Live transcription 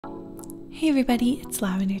Hey everybody, it's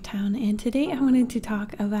LavenderTowne, and today I wanted to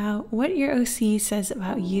talk about what your OC says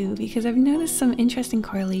about you, because I've noticed some interesting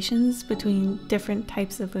correlations between different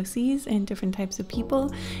types of OCs and different types of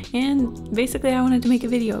people, and basically I wanted to make a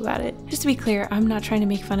video about it. Just to be clear, I'm not trying to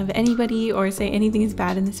make fun of anybody or say anything is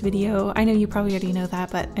bad in this video. I know you probably already know that,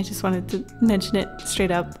 but I just wanted to mention it straight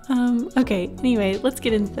up. Okay, anyway, let's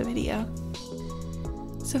get into the video.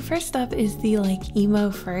 So first up is the emo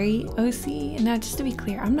furry OC. Now just to be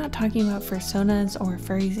clear, I'm not talking about fursonas or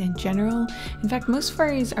furries in general. In fact, most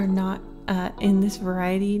furries are not in this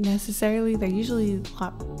variety necessarily. They're usually a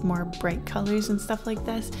lot more bright colors and stuff like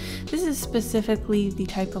this. This is specifically the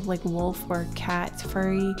type of wolf or cat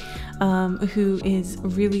furry who is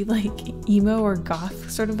really emo or goth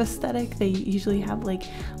sort of aesthetic. They usually have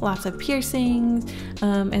lots of piercings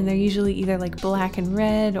and they're usually either black and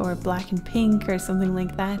red or black and pink or something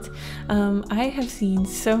like that. I have seen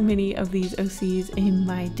so many of these OCs in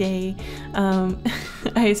my day.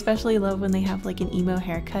 I especially love when they have an emo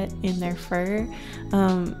haircut in their fur,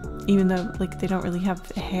 even though they don't really have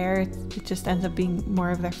hair, it just ends up being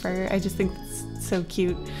more of their fur. I just think it's so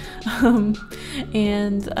cute.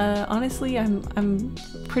 And honestly, I'm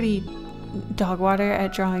pretty dog water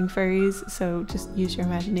at drawing furries, so just use your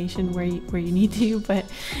imagination where you need to. But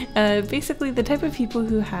basically the type of people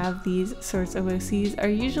who have these sorts of OCs are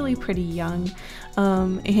usually pretty young,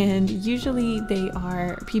 and usually they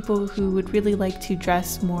are people who would really like to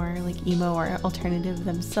dress more emo or alternative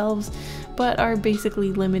themselves, but are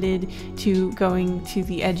basically limited to going to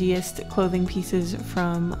the edgiest clothing pieces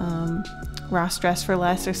from Ross Dress for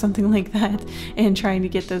Less or something like that, and trying to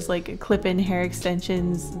get those clip-in hair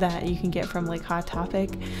extensions that you can get from Hot Topic.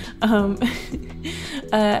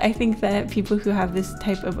 I think that people who have this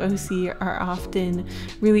type of OC are often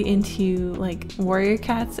really into warrior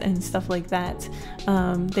cats and stuff like that.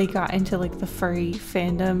 They got into the furry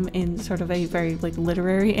fandom in sort of a very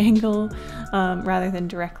literary angle rather than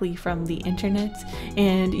directly from the internet,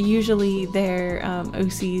 and usually their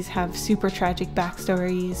OCs have super tragic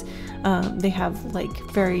backstories. They have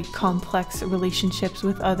very complex relationships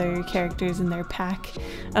with other characters in their pack,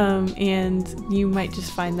 and you might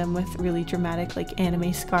just find them with really dramatic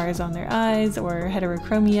anime scars on their eyes or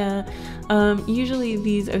heterochromia. Usually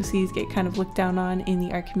these OCs get kind of looked down on in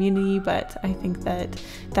the art community, but I think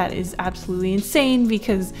that is absolutely insane,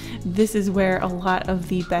 because this is where a lot of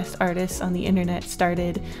the best artists on the internet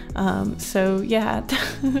started. So yeah,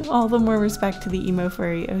 all the more respect to the emo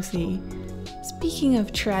furry OC. Speaking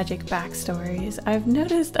of tragic backstories, I've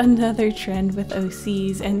noticed another trend with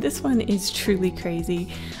OCs, and this one is truly crazy.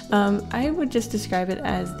 I would just describe it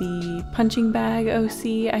as the punching bag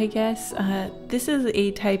OC, I guess. This is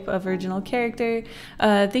a type of original character.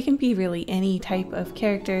 They can be really any type of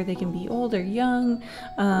character. They can be old or young.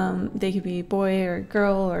 They could be a boy or a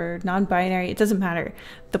girl or non-binary. It doesn't matter.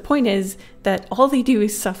 The point is that all they do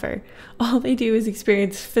is suffer. All they do is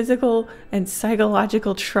experience physical and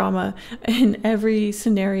psychological trauma in every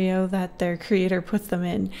scenario that their creator puts them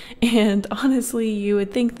in. And honestly, you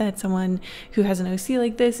would think that someone who has an OC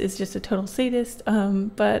like this is just a total sadist,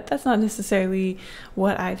 but that's not necessarily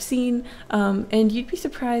what I've seen. And you'd be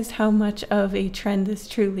surprised how much of a trend this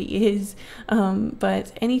truly is.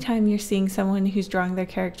 But anytime you're seeing someone who's drawing their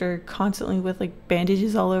character constantly with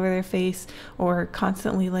bandages all over their face, or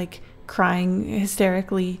constantly crying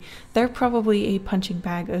hysterically, they're probably a punching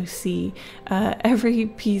bag OC. Every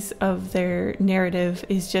piece of their narrative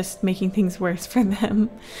is just making things worse for them.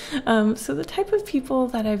 So the type of people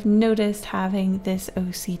that I've noticed having this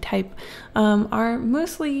OC type are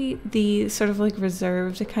mostly the sort of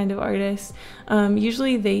reserved kind of artists.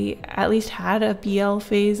 Usually they at least had a BL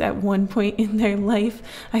phase at one point in their life.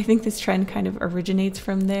 I think this trend kind of originates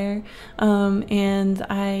from there. And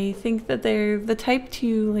I think that they're the type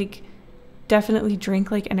to definitely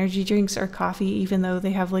drink energy drinks or coffee, even though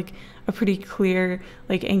they have a pretty clear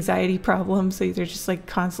anxiety problem, so they're just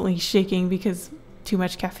constantly shaking because too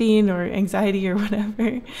much caffeine or anxiety or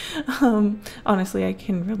whatever. Honestly, I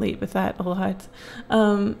can relate with that a lot.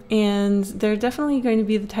 And they're definitely going to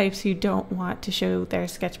be the types who don't want to show their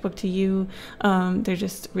sketchbook to you. They're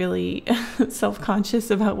just really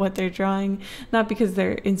self-conscious about what they're drawing, not because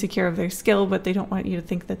they're insecure of their skill, but they don't want you to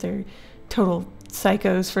think that they're total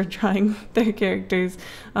psychos for drawing their characters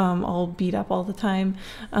all beat up all the time.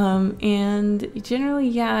 And generally,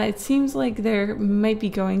 yeah, it seems like they might be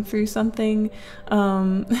going through something.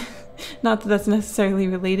 Not that that's necessarily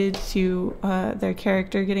related to their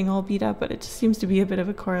character getting all beat up, but it just seems to be a bit of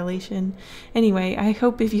a correlation. Anyway, I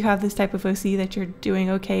hope if you have this type of OC that you're doing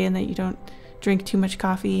okay and that you don't drink too much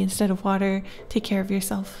coffee instead of water. Take care of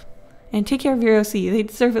yourself. And take care of your OC. They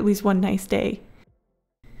deserve at least one nice day.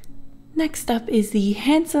 Next up is the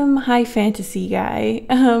handsome high fantasy guy.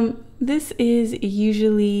 This is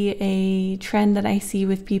usually a trend that I see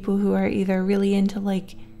with people who are either really into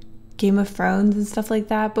like Game of Thrones and stuff like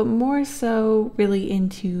that, but more so really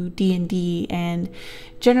into D&D, and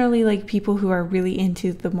generally like people who are really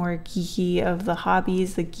into the more geeky of the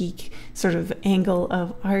hobbies, the geek sort of angle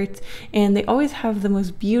of art, and they always have the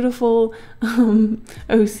most beautiful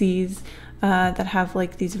OCs that have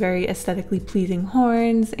like these very aesthetically pleasing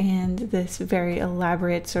horns and this very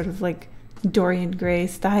elaborate sort of like Dorian Gray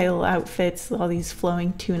style outfits, all these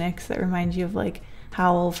flowing tunics that remind you of like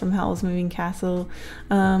Howl from Howl's Moving Castle.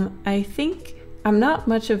 I think I'm not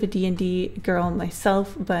much of a D&D girl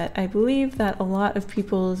myself, but I believe that a lot of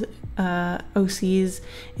people's OCs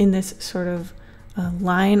in this sort of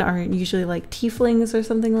line are usually like tieflings or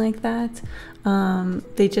something like that.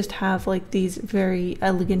 They just have like these very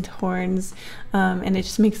elegant horns, and it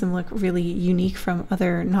just makes them look really unique from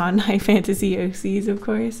other non-high fantasy OCs, of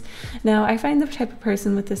course. Now, I find the type of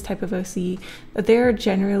person with this type of OC, they're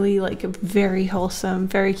generally like very wholesome,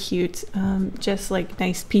 very cute, just like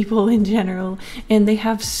nice people in general, and they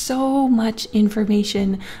have so much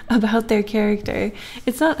information about their character.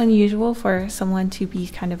 It's not unusual for someone to be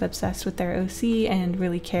kind of obsessed with their OC and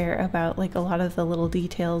really care about like a lot of the little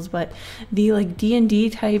details, but the like D&D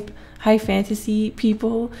type high fantasy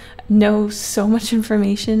people know so much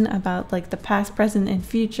information about like the past, present, and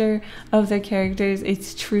future of their characters.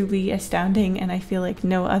 It's truly astounding, and I feel like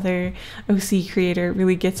no other OC creator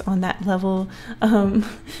really gets on that level.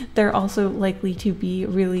 They're also likely to be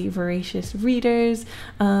really voracious readers,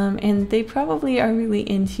 and they probably are really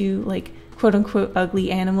into like quote-unquote ugly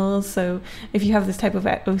animals. So if you have this type of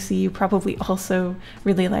OC, you probably also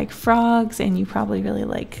really like frogs, and you probably really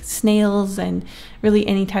like snails, and really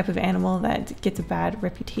any type of animal that gets a bad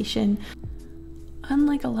reputation.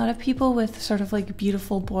 Unlike a lot of people with sort of like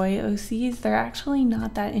beautiful boy OCs, they're actually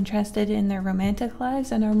not that interested in their romantic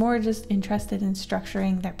lives and are more just interested in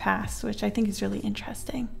structuring their past, which I think is really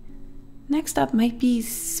interesting. Next up might be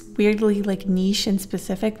weirdly like niche and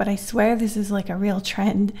specific, but I swear this is like a real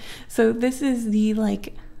trend. So this is the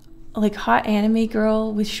like hot anime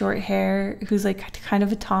girl with short hair who's like kind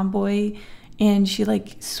of a tomboy, and she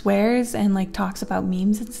like swears and like talks about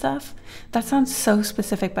memes and stuff. That sounds so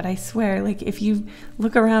specific, but I swear, like if you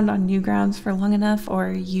look around on Newgrounds for long enough,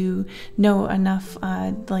 or you know enough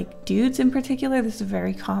like dudes in particular, this is a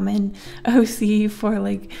very common OC for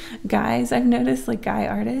like guys. I've noticed, like guy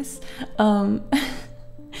artists. I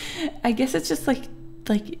guess it's just like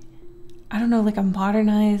I don't know, like a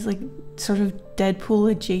modernized, like sort of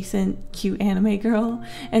Deadpool adjacent cute anime girl,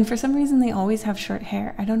 and for some reason they always have short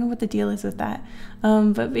hair. I don't know what the deal is with that,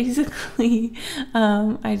 but basically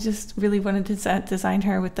I just really wanted to design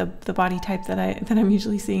her with the body type that I'm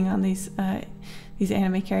usually seeing on these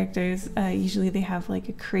anime characters. Usually they have like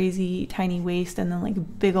a crazy tiny waist and then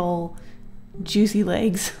like big ol' juicy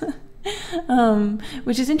legs.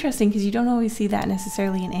 Which is interesting because you don't always see that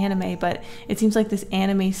necessarily in anime, but it seems like this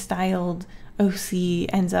anime styled OC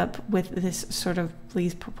ends up with this sort of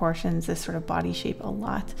these proportions, this sort of body shape a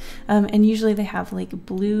lot, and usually they have like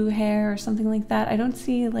blue hair or something like that. I don't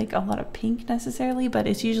see like a lot of pink necessarily, but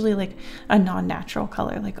it's usually like a non-natural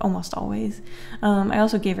color, like almost always. I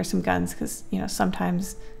also gave her some guns because, you know,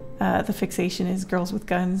 sometimes the fixation is girls with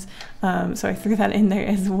guns, so I threw that in there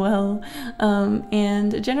as well.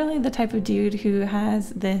 And generally the type of dude who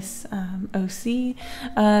has this OC,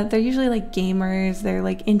 they're usually like gamers, they're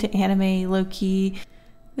like into anime low-key.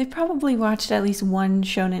 They've probably watched at least one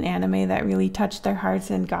shonen anime that really touched their hearts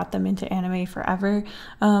and got them into anime forever,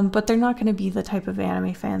 but they're not going to be the type of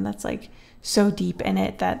anime fan that's like so deep in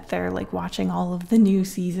it that they're like watching all of the new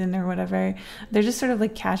season or whatever. They're just sort of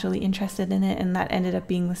like casually interested in it, and that ended up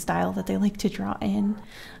being the style that they like to draw in.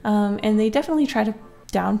 And they definitely try to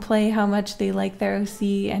downplay how much they like their OC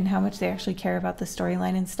and how much they actually care about the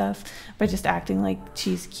storyline and stuff by just acting like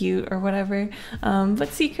she's cute or whatever, but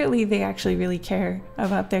secretly they actually really care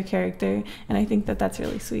about their character, and I think that that's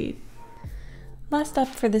really sweet. Last up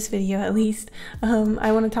for this video, at least,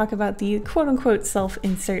 I want to talk about the quote-unquote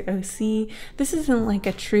self-insert OC. This isn't like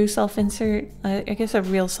a true self-insert. I guess a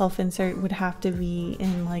real self-insert would have to be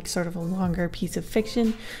in like sort of a longer piece of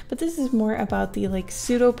fiction, but this is more about the like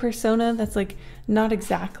pseudo-persona that's like not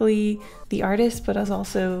exactly the artist, but is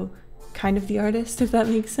also kind of the artist, if that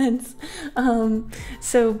makes sense.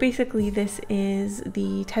 So basically this is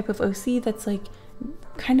the type of OC that's like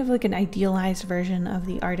kind of like an idealized version of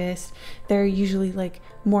the artist. They're usually like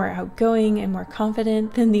more outgoing and more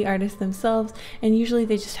confident than the artists themselves, and usually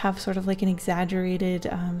they just have sort of like an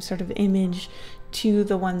exaggerated sort of image to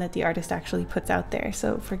the one that the artist actually puts out there.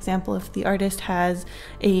 So for example, if the artist has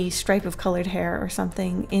a stripe of colored hair or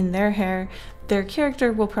something in their hair, their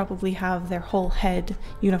character will probably have their whole head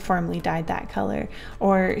uniformly dyed that color,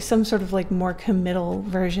 or some sort of like more committal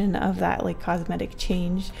version of that like cosmetic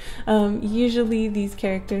change. Usually these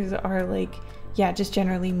characters are like, yeah, just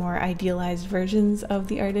generally more idealized versions of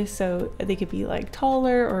the artist, so they could be like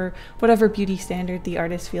taller or whatever beauty standard the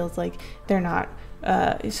artist feels like they're not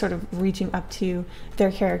sort of reaching up to,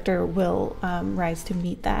 their character will rise to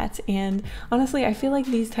meet that. And honestly, I feel like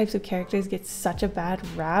these types of characters get such a bad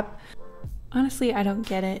rap. Honestly, I don't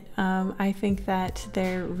get it. I think that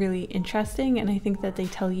they're really interesting, and I think that they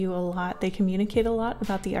tell you a lot, they communicate a lot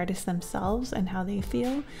about the artist themselves and how they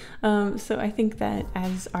feel. So I think that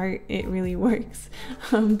as art, it really works,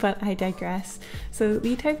 but I digress. So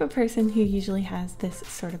the type of person who usually has this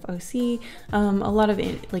sort of OC, a lot of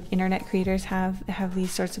like internet creators have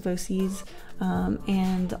these sorts of OCs,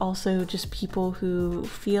 and also just people who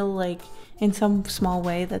feel like in some small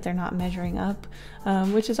way that they're not measuring up,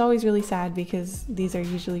 which is always really sad, because these are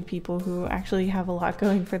usually people who actually have a lot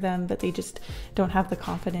going for them, but they just don't have the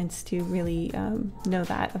confidence to really know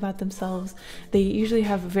that about themselves. They usually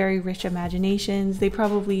have very rich imaginations. They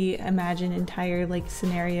probably imagine entire like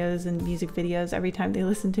scenarios and music videos every time they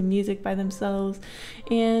listen to music by themselves,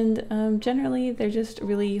 and generally they're just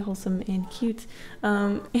really wholesome and cute.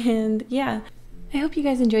 And yeah, I hope you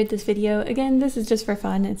guys enjoyed this video. Again, this is just for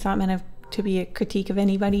fun. It's not meant to be a critique of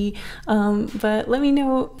anybody, but let me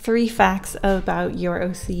know 3 facts about your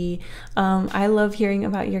OC. I love hearing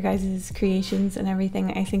about your guys' creations and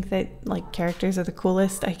everything. I think that like characters are the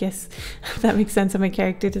coolest. I guess that makes sense. I'm a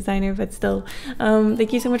character designer, but still.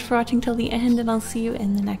 Thank you so much for watching till the end, and I'll see you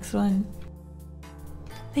in the next one.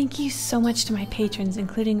 Thank you so much to my patrons,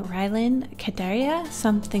 including Rylan, Kadaria,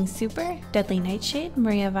 Something Super, Deadly Nightshade,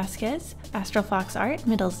 Maria Vasquez, Astral Fox Art,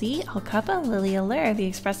 Middle Z, Alcapa, Lily Allure, The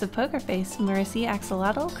Expressive Poker Face, Marissy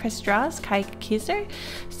Axolotl, Chris Draws, Kai Kizer,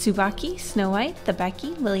 Subaki, Snow White, The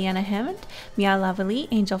Becky, Liliana Hammond, Mia Lavali,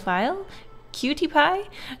 Angel File, Cutie Pie,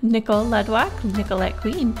 Nicole Ludwak, Nicolette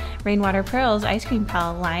Queen, Rainwater Pearls, Ice Cream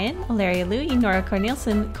Pal, Lion, Alaria Louie, Nora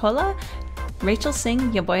Cornelison, Cola, Rachel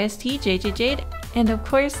Singh, Yaboyas T, JJ Jade, and of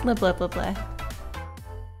course, La Blah Blah Blah.